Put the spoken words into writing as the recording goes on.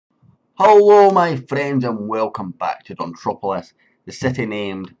Hello my friends and welcome back to Dontropolis, the city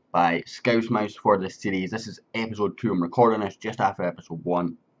named by Scouse for this series. This is episode 2. I'm recording this just after episode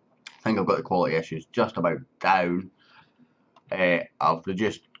 1. I think I've got the quality issues just about down. I've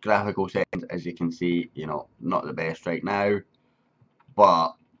reduced graphical settings, as you can see, not the best right now,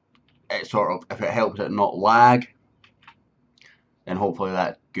 but it's sort of, if it helps it not lag, then hopefully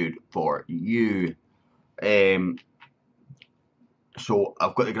that's good for you. Um, so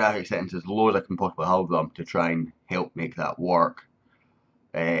I've got the graphic settings as low as I can possibly have them to try and help make that work.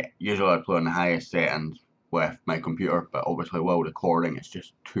 Usually I play on the highest settings with my computer, but obviously while recording it's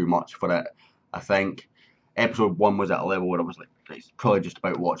just too much for it. I think episode 1 was at a level where I was like, it's probably just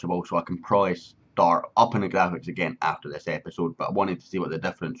about watchable, so I can probably start upping the graphics again after this episode, but I wanted to see what the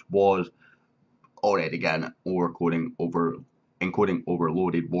difference was. Already again, encoding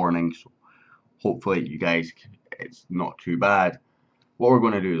overloaded warnings, so hopefully you guys, it's not too bad. What we're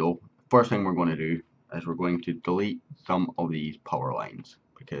going to do though, first thing we're going to do is we're going to delete some of these power lines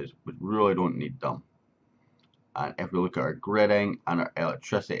because we really don't need them. And if we look at our gridding and our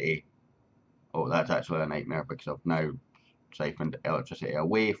electricity, oh, that's actually a nightmare because I've now siphoned electricity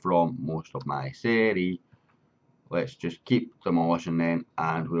away from most of my city. Let's just keep demolishing then,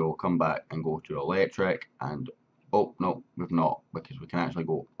 and we will come back and go to electric. And oh no, we've not, because we can actually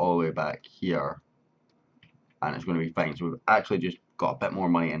go all the way back here and it's going to be fine. So we've actually just got a bit more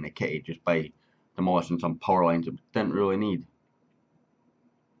money in the kitty just by demolishing some power lines that we didn't really need.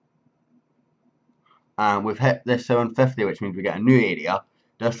 And we've hit this 750, which means we get a new area,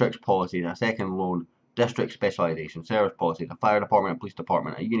 districts policies, a second loan, district specialisation, service policies, a fire department, a police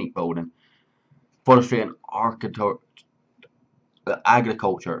department, a unique building, forestry and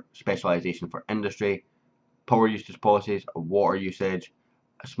agriculture specialisation for industry, power usage policies, a water usage,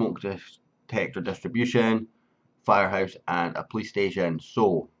 a smoke detector distribution, firehouse, and a police station.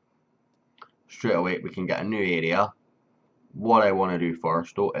 So straight away we can get a new area. What I want to do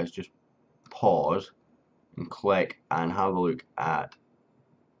first though is just pause and click and have a look at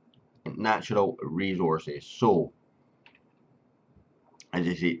natural resources. So as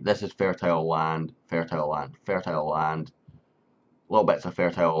you see, this is fertile land, fertile land, fertile land, little bits of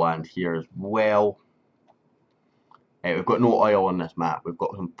fertile land here as well. We've got no oil on this map. We've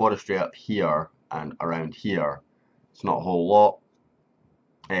got some forestry up here and around here. It's not a whole lot.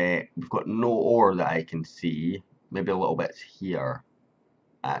 We've got no ore that I can see. Maybe a little bit here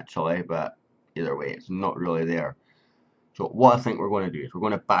actually, but either way it's not really there. So what I think we're going to do is we're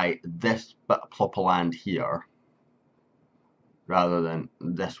going to buy this bit of plot of land here rather than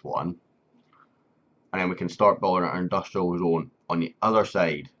this one, and then we can start building our industrial zone on the other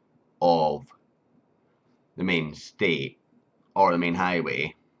side of the main state or the main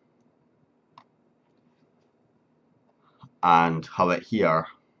highway and have it here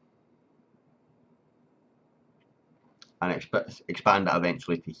and expand it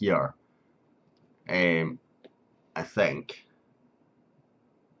eventually to here. I think,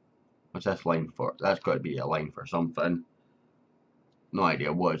 what's this line for? That's got to be a line for something. No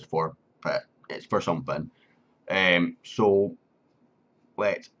idea what it's for, but it's for something. So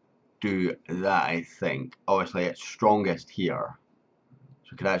let's do that. I think obviously it's strongest here, so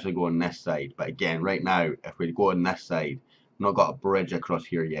we could actually go on this side, but again right now if we go on this side, we've not got a bridge across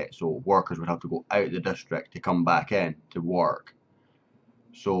here yet, so workers would have to go out the district to come back in to work.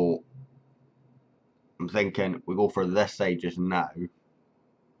 So I'm thinking we go for this side just now,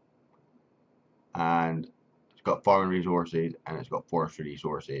 and it's got farming resources and it's got forestry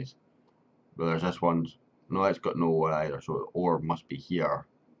resources, but there's this one's, no, it's got no ore either, so the ore must be here.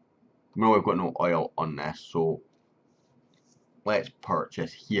 We know we've got no oil on this, so let's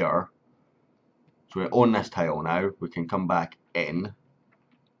purchase here. So we own this tile now, we can come back in,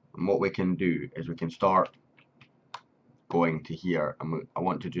 and what we can do is we can start going to here, and I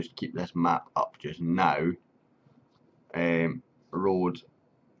want to just keep this map up just now. Roads,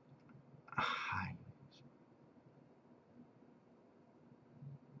 I've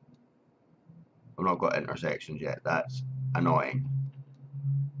not got intersections yet, that's annoying.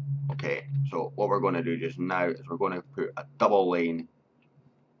 Okay, so what we're going to do just now is we're going to put a double lane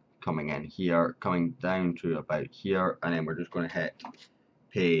coming in here, coming down to about here, and then we're just going to hit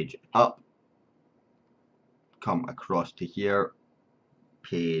page up, come across to here,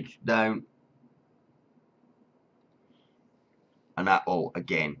 page down, and that will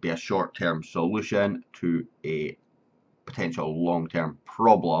again be a short-term solution to a potential long-term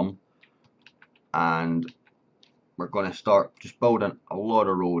problem. And we're going to start just building a lot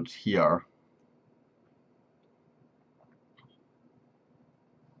of roads here.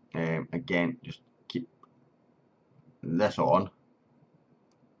 Again, just keep this on.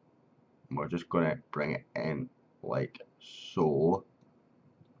 we're just going to bring it in like so.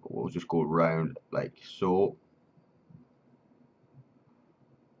 We'll just go round like so.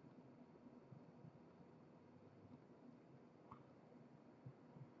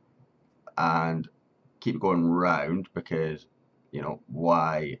 And keep going round because, you know,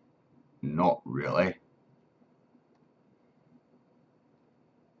 why not really?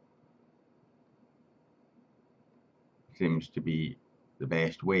 Seems to be the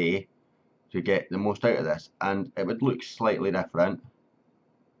best way to get the most out of this, and it would look slightly different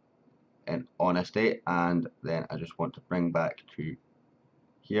in honesty. And then I just want to bring back to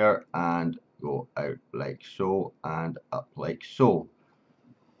here and go out like so and up like so.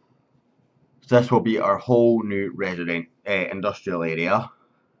 So this will be our whole new resident industrial area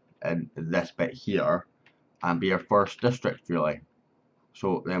in this bit here, and be our first district really.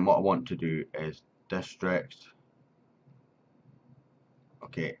 So then what I want to do is districts,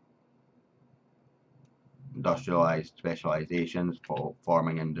 okay, industrialized specializations for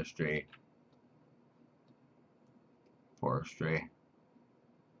farming industry, forestry,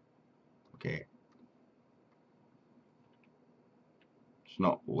 okay. It's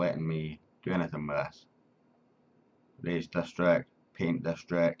not letting me do anything with this. Raise district, paint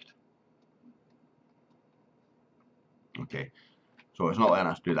district, okay. So it's not letting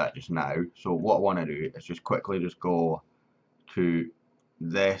us do that just now. So what I want to do is just quickly just go to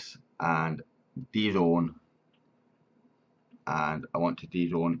this and dezone, and I want to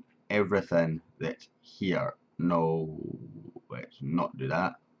dezone everything that's here. No, let's not do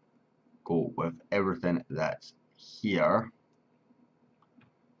that. Go with everything that's here,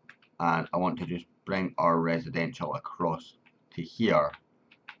 and I want to just bring our residential across to here,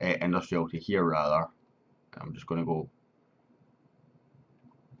 industrial to here rather. I'm just going to go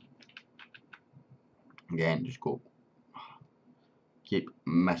again, just go, keep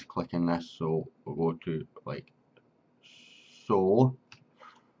misclicking this, so we'll go to like so,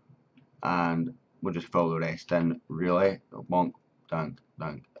 and we'll just fill the rest in really. Bonk, dunk,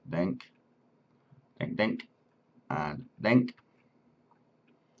 dunk, dink, dink, dink, and dink.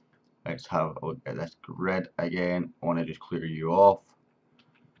 Let's have a look at this grid again. I want to just clear you off,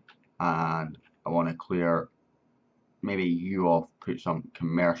 and I want to clear maybe you off, put some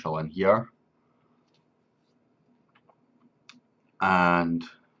commercial in here, and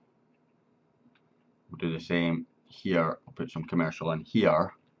we'll do the same here. I'll put some commercial in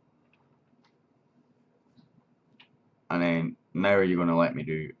here, and then now are you going to let me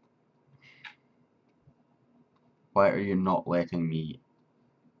do? Why are you not letting me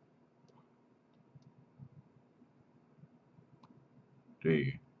do?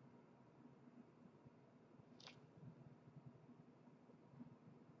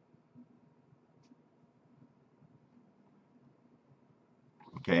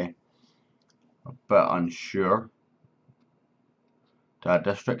 Okay, a bit unsure. Do I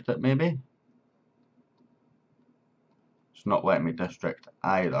district it maybe? It's not letting me district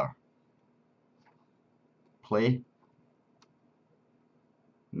either. Play?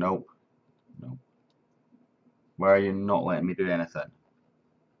 Nope. Nope. Why are you not letting me do anything?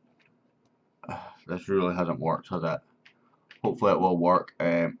 This really hasn't worked, has it? Hopefully it will work.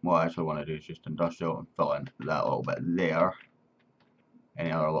 What I actually want to do is just industrial and fill in that little bit there.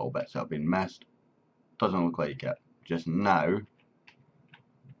 Any other little bits that have been missed? Doesn't look like it just now.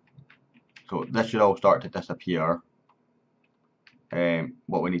 So this should all start to disappear.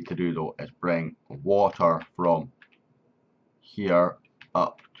 What we need to do though is bring water from here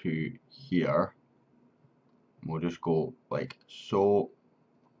up to here. We'll just go like so,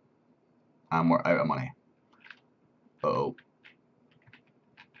 and we're out of money. Uh-oh.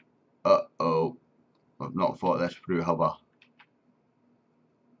 Uh-oh. I've not thought this through, have I?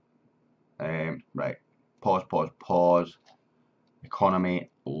 Right. Pause, pause, pause.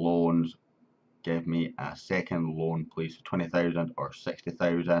 Economy, loans. Give me a second loan, please. 20,000 or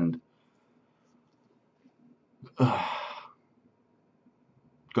 60,000. Got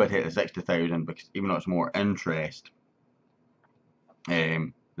to take the 60,000 because even though it's more interest,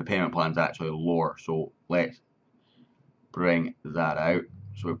 the payment plan's actually lower. So let's bring that out.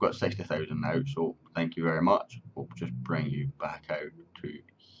 So we've got 60,000 now. So thank you very much. We'll just bring you back out to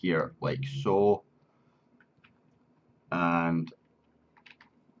here like so, and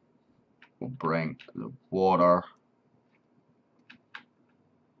we'll bring the water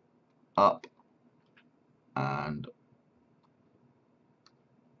up and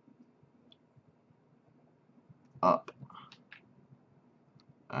up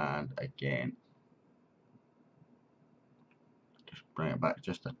and again. Just bring it back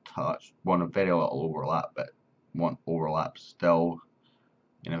just a touch. Want a very little overlap, but want overlap still.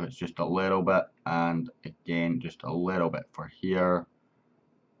 You know, it's just a little bit, and again just a little bit for here.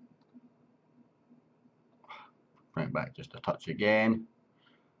 Bring it back just a touch again.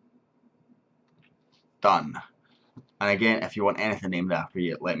 Done. And again, if you want anything named after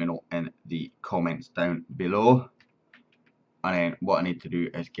you, let me know in the comments down below. And then what I need to do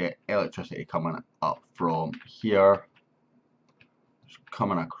is get electricity coming up from here, just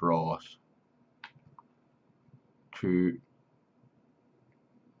coming across to,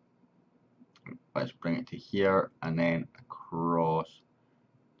 let's bring it to here, and then across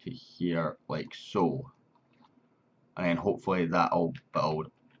to here like so. And then hopefully that'll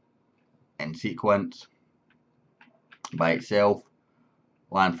build in sequence by itself.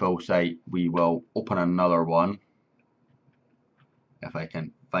 Landfill site, we will open another one if I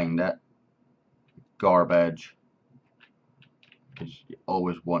can find it. Garbage, because you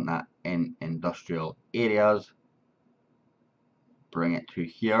always want that in industrial areas. Bring it to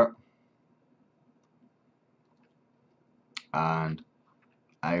here, and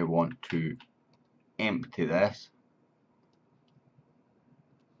I want to empty this.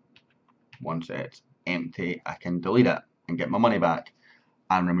 Once it's empty, I can delete it and get my money back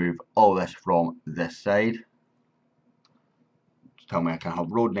and remove all this from this side. Just tell me I can have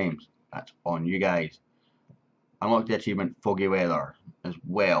road names. That's on you guys. Unlock the achievement Foggy Weather as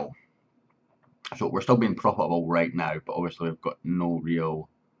well. So we're still being profitable right now, but obviously we've got no real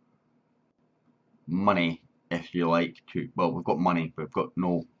money, if you like, to, well, we've got money, but we've got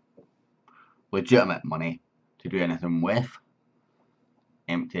no legitimate money to do anything with.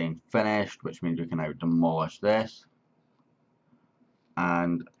 Emptying finished, which means we can now demolish this,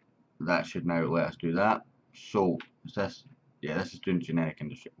 and that should now let us do that. So is this, yeah, this is doing generic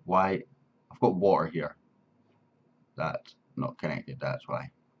industry. Why? I've got water here. That's not connected, that's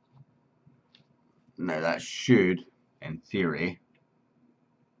why. Now that should, in theory,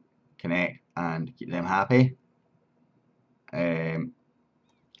 connect and keep them happy. Can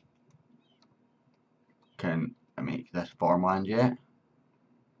I make this farmland yet?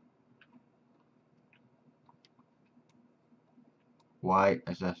 Why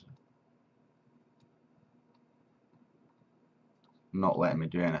is this not letting me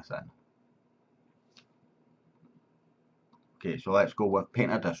do anything? Okay, so let's go with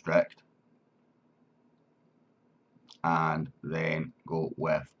paint a district, and then go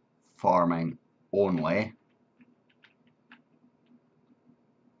with farming only.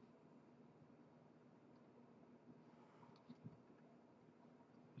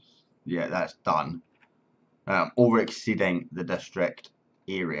 Yeah, that's done. Over exceeding the district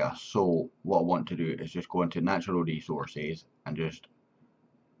area, so what I want to do is just go into natural resources and just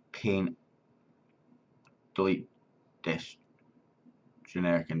paint, delete this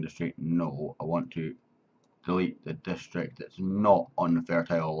generic industry. No, I want to delete the district that's not on the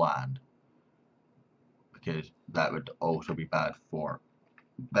fertile land, because that would also be bad for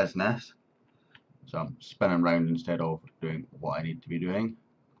business. So I'm spinning around instead of doing what I need to be doing.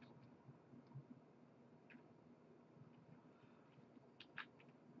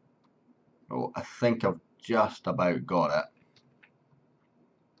 Oh, I think I've just about got it.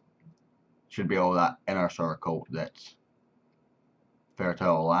 Should be all that inner circle that's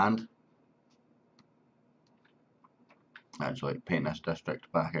fertile land. Actually, paint this district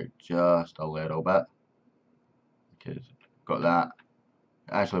back out just a little bit, because got that.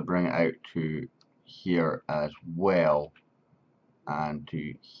 Actually bring it out to here as well, and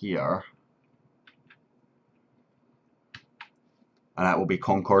to here, and that will be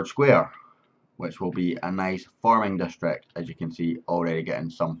Concord Square, which will be a nice farming district. As you can see, already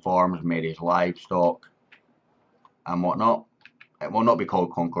getting some farms, Mary's livestock and whatnot. It will not be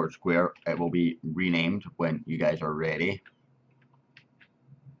called Concord Square, it will be renamed when you guys are ready.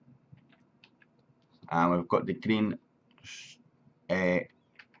 And we've got the green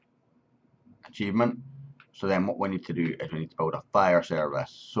achievement. So then what we need to do is we need to build a fire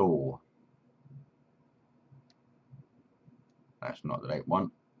service. So that's not the right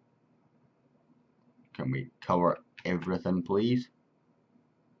one. Can we cover everything, please?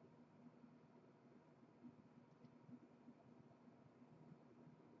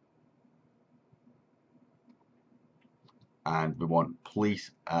 And we want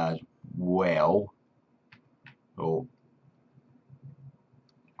police as well. So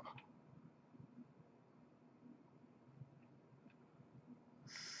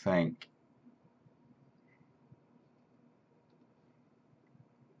think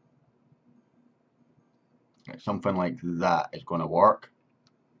something like that is going to work.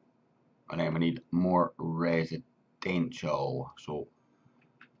 And then we need more residential. So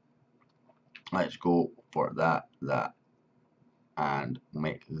let's go for that. and we'll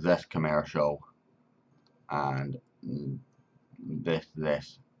make this commercial, and this,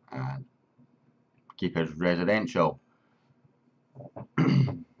 and keep it residential.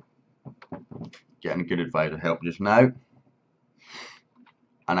 Getting good advisor help just now,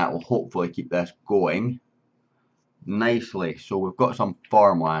 and that will hopefully keep this going nicely. So we've got some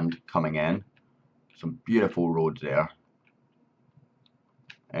farmland coming in, some beautiful roads there.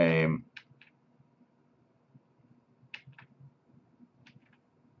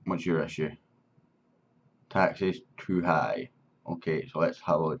 What's your issue? Taxes too high. Okay, so let's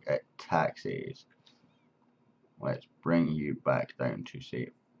have a look at taxes. Let's bring you back down to say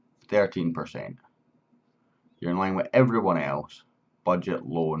 13%. You're in line with everyone else. Budget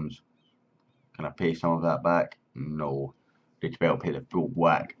loans. Can I pay some of that back? No. Need to be able to pay the full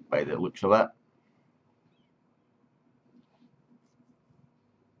whack by the looks of it.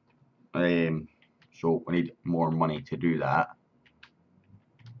 So we need more money to do that.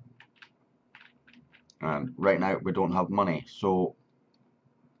 And right now we don't have money, so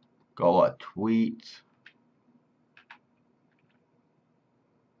got a lot of tweets.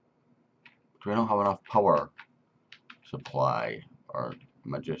 Do we not have enough power supply, or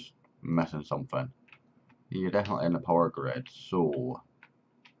am I just missing something? You're definitely in the power grid, so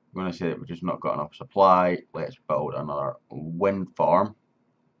I'm going to say that we've just not got enough supply. Let's build another wind farm,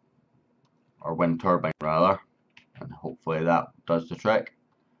 or wind turbine rather, and hopefully that does the trick.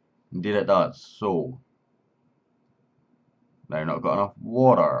 Indeed it does. So now not got enough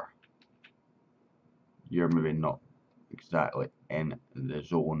water. You're maybe not exactly in the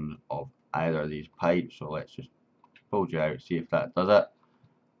zone of either of these pipes, so let's just build you out, see if that does it.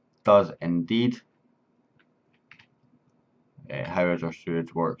 Does indeed. How is our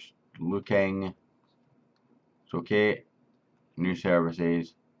sewage works looking? It's okay. New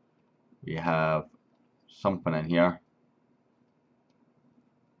services. We have something in here.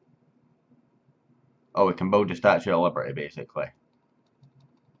 Oh, we can build the Statue of Liberty basically.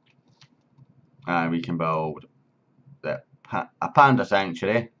 And we can build a panda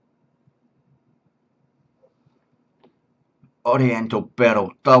sanctuary. Oriental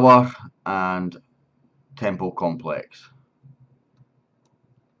Beryl Tower and temple complex.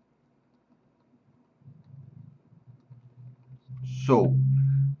 So,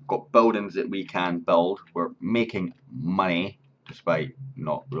 got buildings that we can build. We're making money despite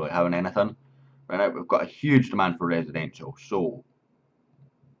not really having anything. Right now we've got a huge demand for residential, so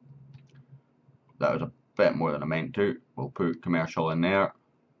that was a bit more than I meant to. We'll put commercial in there.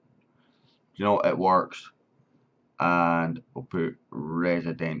 You know, it works. And we'll put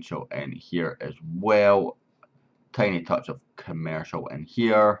residential in here as well. Tiny touch of commercial in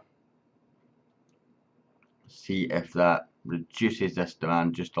here. See if that reduces this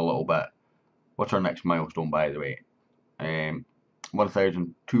demand just a little bit. What's our next milestone, by the way?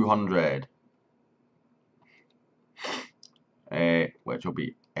 1,200. Which will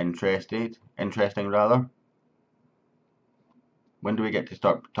be interesting rather. When do we get to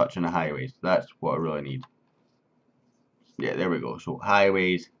start touching the highways? That's what I really need. Yeah, there we go. So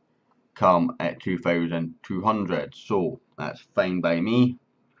highways come at 2,200. So that's fine by me.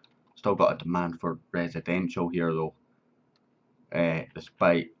 Still got a demand for residential here though.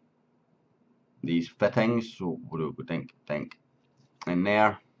 Despite these fittings. So what do we think in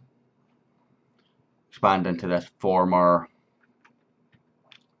there? Expand into this former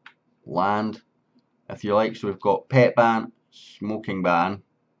land, if you like. So we've got pet ban, smoking ban,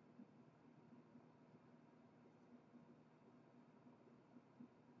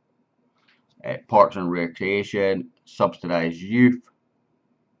 parks and recreation, subsidised youth,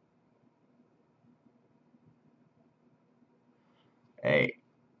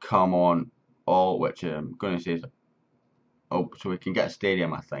 come on all, which I'm going to say is, oh, so we can get a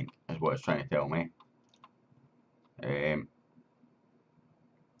stadium, I think, is what it's trying to tell me.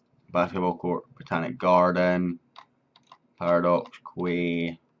 Basketball court, botanic garden, paradox,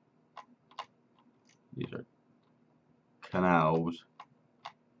 quay. These are canals.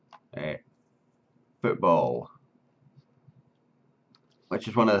 Football, which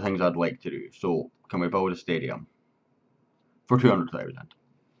is one of the things I'd like to do. So can we build a stadium for 200,000?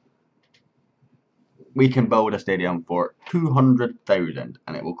 We can build a stadium for 200,000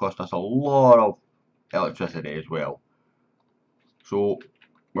 and it will cost us a lot of electricity as well. So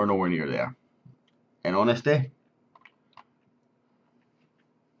we're nowhere near there. In honesty,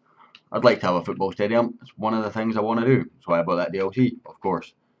 I'd like to have a football stadium. It's one of the things I want to do. That's why I bought that DLC, of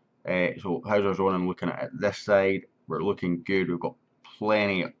course. So how's our zoning looking at this side? We're looking good. We've got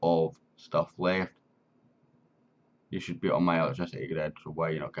plenty of stuff left. You should be on my electricity grid, so why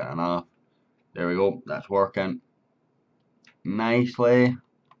are you not getting enough? There we go, that's working. nicely.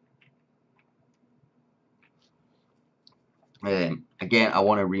 Again, I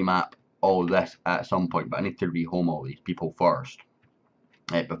want to remap all this at some point, but I need to rehome all these people first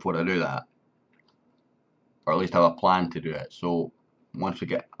before I do that, or at least have a plan to do it. So once we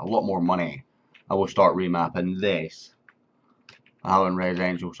get a lot more money, I will start remapping this, having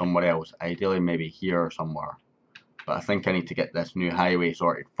residential somewhere else, ideally maybe here or somewhere. But I think I need to get this new highway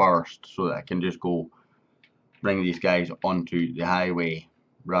sorted first so that I can just go bring these guys onto the highway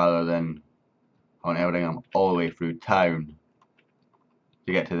rather than on bring them all the way through town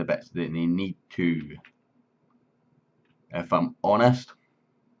to get to the bits that they need to. If I'm honest,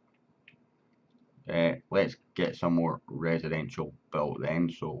 let's get some more residential built then.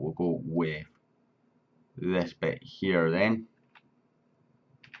 So we'll go with this bit here then,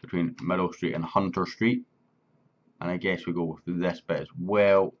 between Middle Street and Hunter Street. And I guess we go with this bit as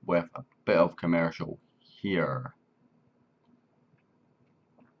well, with a bit of commercial here.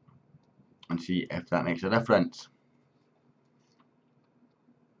 And see if that makes a difference.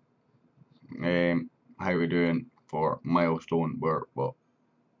 How are we doing for milestone? We're, well,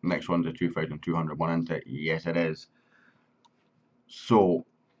 next one's a 2,201, isn't it? Yes, it is. So,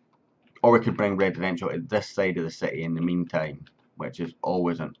 or we could bring residential at this side of the city in the meantime, which is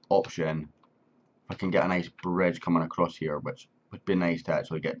always an option. If I can get a nice bridge coming across here, which would be nice to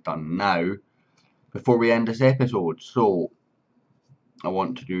actually get done now, before we end this episode. So, I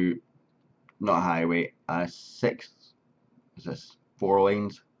want to do, not a highway, a sixth, is this 4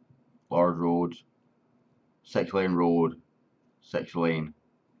 lanes, large roads, 6-lane road, 6-lane,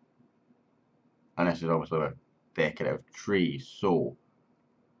 and this is obviously with decorative trees. So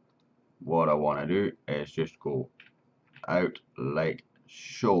what I want to do is just go out like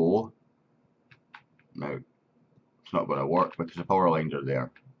so. Now it's not going to work because the power lines are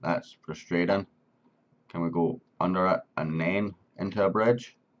there. That's frustrating. Can we go under it and then into a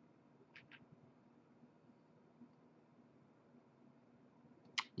bridge?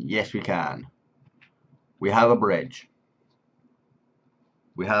 Yes, we can. We have a bridge.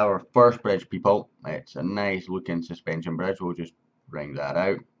 We have our first bridge, people. It's a nice looking suspension bridge. We'll just bring that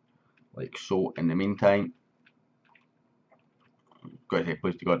out like so. In the meantime, got to say,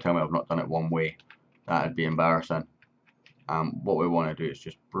 please to God, tell me I've not done it one way. That'd be embarrassing. What we want to do is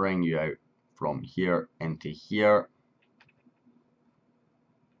just bring you out from here into here.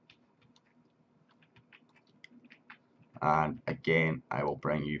 And again, I will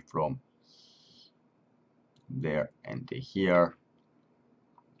bring you from there into here.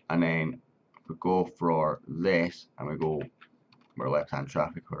 And then if we go for this and we go, we're left-hand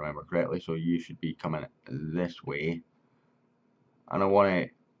traffic, if I remember correctly, so you should be coming this way. And I want to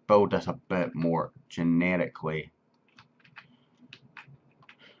build this a bit more generically,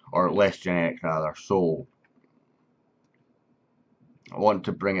 or less generic rather. So I want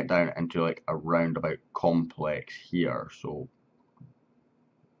to bring it down into like a roundabout complex here. So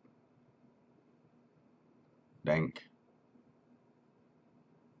think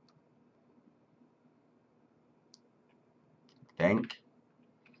think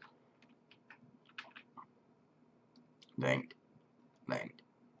think think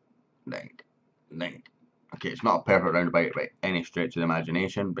think think. Okay, it's not a perfect roundabout by any stretch of the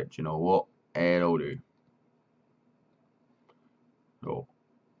imagination, but you know what? It'll do. So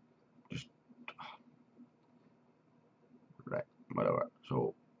just right, whatever.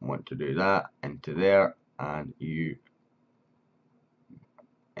 So I want to do that into there, and you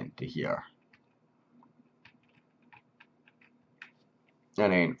into here.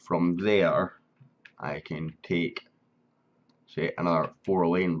 And then from there I can take, say, another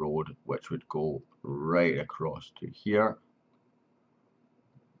 4-lane road which would go right across to here.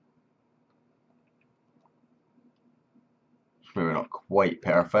 It's maybe not quite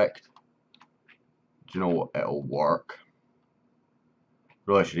perfect. Do you know what? It'll work.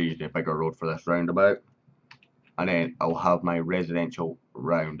 Really should have used a bigger road for this roundabout. And then I'll have my residential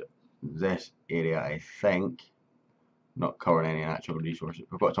round this area, I think. Not covering any natural resources.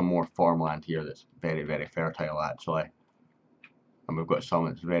 We've got some more farmland here that's very, very fertile actually. And we've got some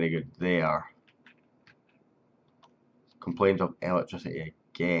that's very good there. Complaints of electricity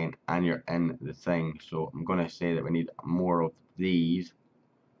again, and you're in the thing. So I'm going to say that we need more of these.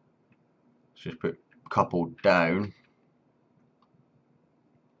 Let's just put a couple down.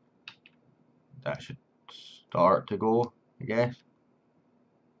 That should start to go, I guess.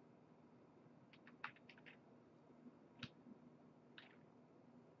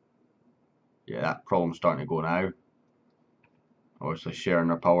 Yeah, that problem's starting to go now. Obviously sharing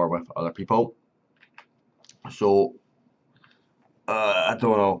their power with other people. So, I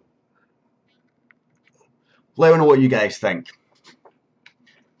don't know. Let me know what you guys think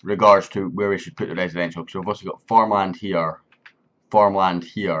regards to where we should put the residential. So we've also got farmland here, farmland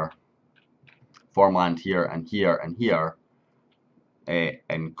here, farmland here, and here, and here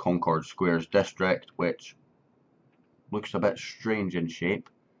in Concord Squares district, which looks a bit strange in shape,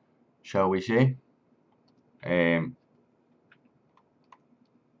 shall we say. And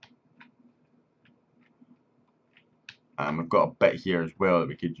we've got a bit here as well that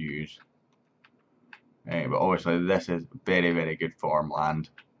we could use. But obviously this is very, very good farmland.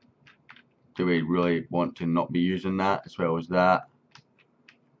 Do we really want to not be using that as well as that?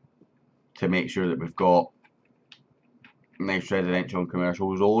 To make sure that we've got nice residential and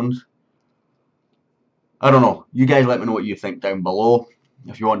commercial zones. I don't know. You guys let me know what you think down below.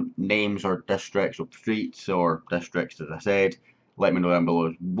 If you want names or districts of streets or districts, as I said, let me know down below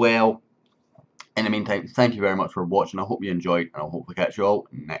as well. In the meantime, thank you very much for watching. I hope you enjoyed, and I'll hopefully catch you all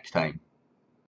next time.